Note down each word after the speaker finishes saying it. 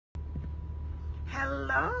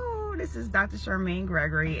Hello, this is Dr. Charmaine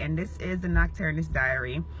Gregory, and this is the Nocturnist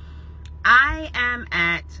Diary. I am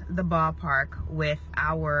at the ballpark with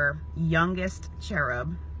our youngest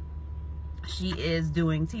cherub. She is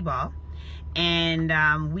doing t-ball,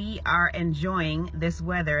 and we are enjoying this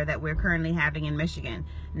weather that we're currently having in Michigan.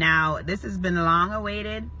 Now, this has been long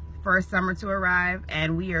awaited for summer to arrive,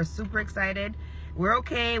 and we are super excited. We're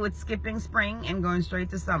okay with skipping spring and going straight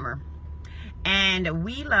to summer. And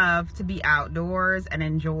we love to be outdoors and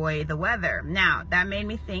enjoy the weather. Now, that made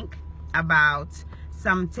me think about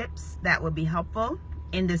some tips that would be helpful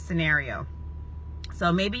in this scenario.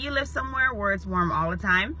 So maybe you live somewhere where it's warm all the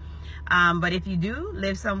time. But if you do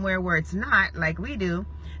live somewhere where it's not, like we do,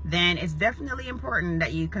 then it's definitely important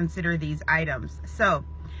that you consider these items. So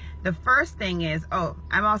the first thing is,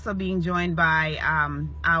 I'm also being joined by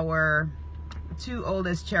our two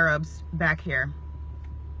oldest cherubs back here.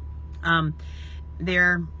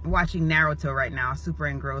 They're watching Naruto right now, super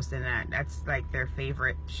engrossed in that. That's like their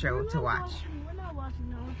favorite show to watch. We're not watching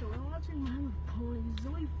Naruto, we're watching My Little Pony.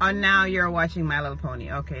 Zoe. Oh, now you're watching My Little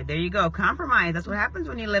Pony. Okay, there you go. Compromise. That's what happens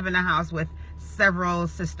when you live in a house with several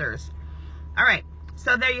sisters. All right,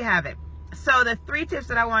 so there you have it. So the 3 tips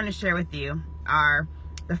that I want to share with you are,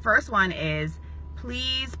 the first one is,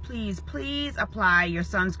 please, please, please apply your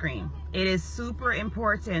sunscreen. It is super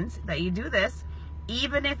important that you do this.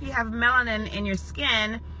 Even if you have melanin in your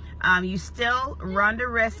skin, you still run the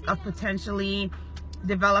risk of potentially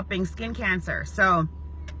developing skin cancer. So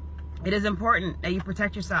it is important that you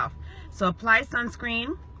protect yourself. So apply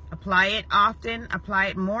sunscreen, apply it often, apply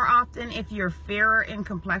it more often if you're fairer in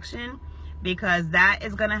complexion, because that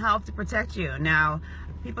is going to help to protect you. Now,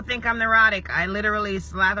 people think I'm neurotic. I literally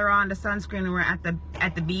slather on the sunscreen when we're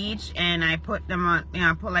at the beach, and I put them on,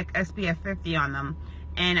 I put like SPF 50 on them,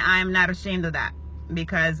 and I'm not ashamed of that,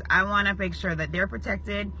 because I want to make sure that they're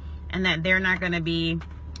protected and that they're not going to be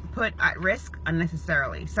put at risk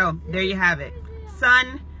unnecessarily. So there you have it.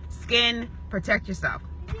 Sun, skin, protect yourself.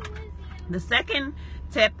 The second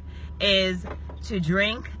tip is to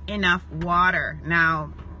drink enough water.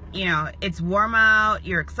 Now, you know, it's warm out,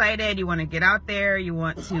 you're excited, you want to get out there, you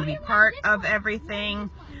want to be part of everything,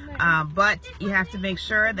 but you have to make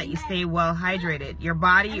sure that you stay well hydrated. Your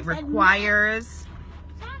body requires...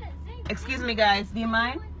 Excuse me, guys. Do you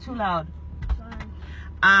mind? Too loud.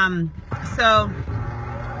 So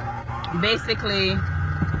basically,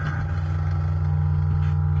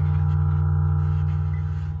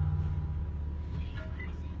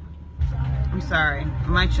 I'm sorry.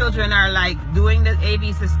 My children are like doing the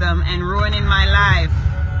AV system and ruining my life.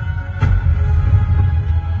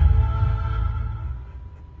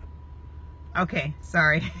 Okay,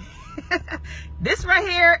 sorry. This right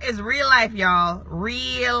here is real life, y'all.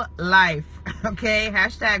 Real life. Okay,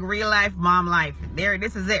 hashtag real life mom life. There,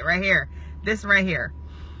 this is it right here. This right here.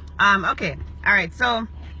 Okay, all right. So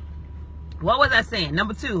what was I saying?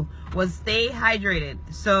 Number 2 was stay hydrated.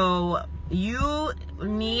 So you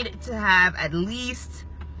need to have at least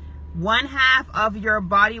 1/2 of your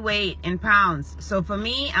body weight in pounds. So for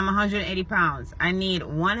me, I'm 180 pounds. I need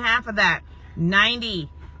 1/2 of that, 90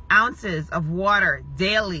 ounces of water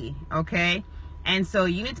daily. Okay, and so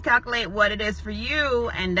you need to calculate what it is for you,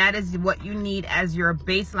 and that is what you need as your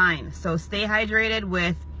baseline. So stay hydrated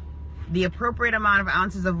with the appropriate amount of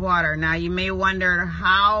ounces of water. Now you may wonder,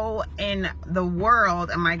 how in the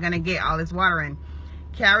world am I going to get all this water in?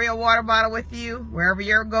 Carry a water bottle with you wherever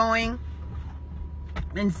you're going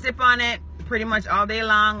and sip on it pretty much all day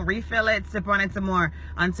long. Refill it, sip on it some more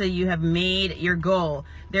until you have made your goal.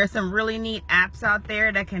 There's some really neat apps out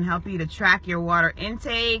there that can help you to track your water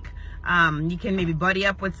intake. You can maybe buddy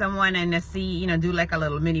up with someone and just see, you know, do like a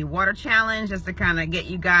little mini water challenge just to kind of get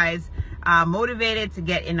you guys motivated to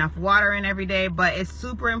get enough water in every day. But it's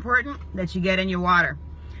super important that you get in your water.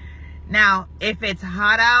 Now, if it's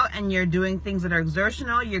hot out and you're doing things that are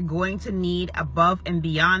exertional, you're going to need above and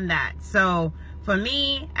beyond that. So for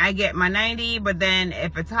me, I get my 90, but then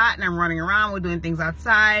if it's hot and I'm running around, we're doing things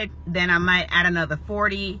outside, then I might add another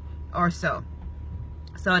 40 or so.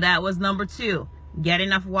 So that was number 2, get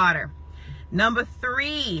enough water. Number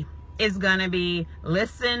 3 is gonna be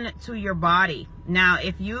listen to your body. Now,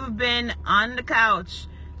 if you've been on the couch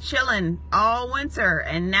chilling all winter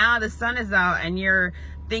and now the sun is out and you're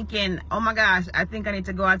thinking, oh my gosh, I think I need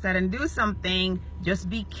to go outside and do something, just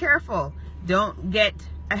be careful. Don't get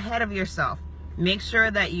ahead of yourself. Make sure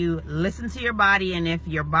that you listen to your body, and if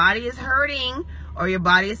your body is hurting or your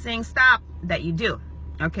body is saying stop, that you do.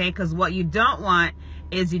 Okay, because what you don't want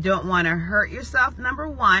is, you don't want to hurt yourself, number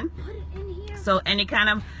 1. So any kind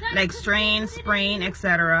of like strain, sprain,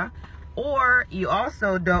 etc. Or you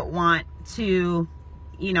also don't want to,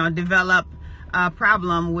 you know, develop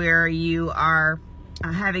problem where you are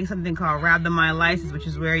having something called rhabdomyolysis, which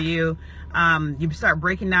is where you start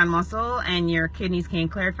breaking down muscle and your kidneys can't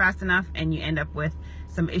clear it fast enough, and you end up with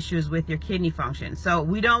some issues with your kidney function. So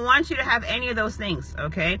we don't want you to have any of those things,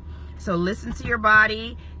 okay? So listen to your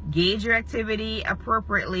body, gauge your activity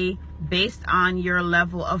appropriately based on your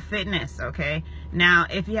level of fitness, okay? Now,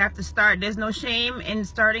 if you have to start, there's no shame in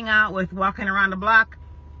starting out with walking around the block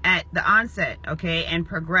at the onset, okay, and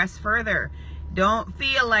progress further. Don't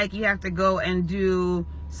feel like you have to go and do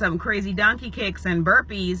some crazy donkey kicks and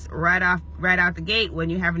burpees right out the gate when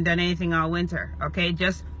you haven't done anything all winter, okay?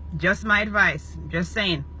 Just my advice, just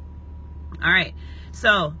saying. All right,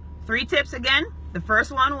 so 3 tips again. The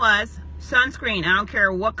first one was sunscreen. I don't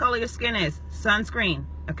care what color your skin is, sunscreen,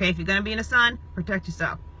 okay? If you're gonna be in the sun, protect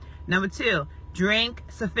yourself. Number 2, drink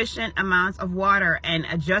sufficient amounts of water and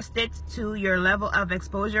adjust it to your level of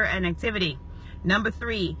exposure and activity. Number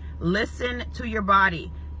 3, listen to your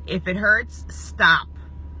body. If it hurts, stop.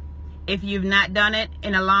 If you've not done it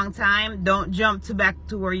in a long time, don't jump back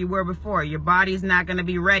to where you were before. Your body's not going to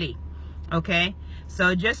be ready, okay?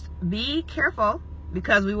 So just be careful,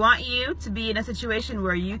 because we want you to be in a situation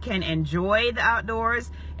where you can enjoy the outdoors,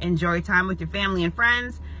 enjoy time with your family and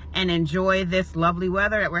friends, and enjoy this lovely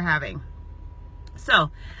weather that we're having. So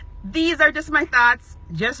these are just my thoughts.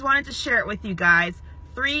 Just wanted to share it with you guys.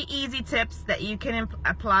 3 easy tips that you can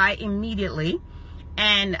apply immediately.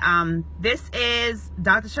 And this is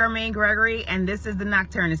Dr. Charmaine Gregory, and this is the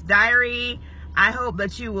Nocturnist Diary. I hope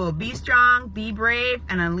that you will be strong, be brave,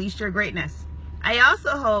 and unleash your greatness. I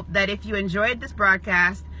also hope that if you enjoyed this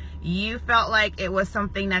broadcast, you felt like it was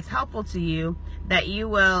something that's helpful to you, that you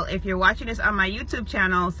will, if you're watching this on my YouTube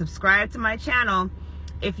channel, subscribe to my channel.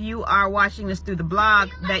 If you are watching this through the blog,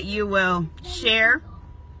 that you will share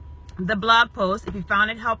the blog post if you found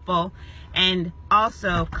it helpful, and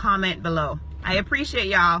also comment below. I appreciate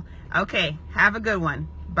y'all. Okay, have a good one.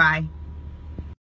 Bye.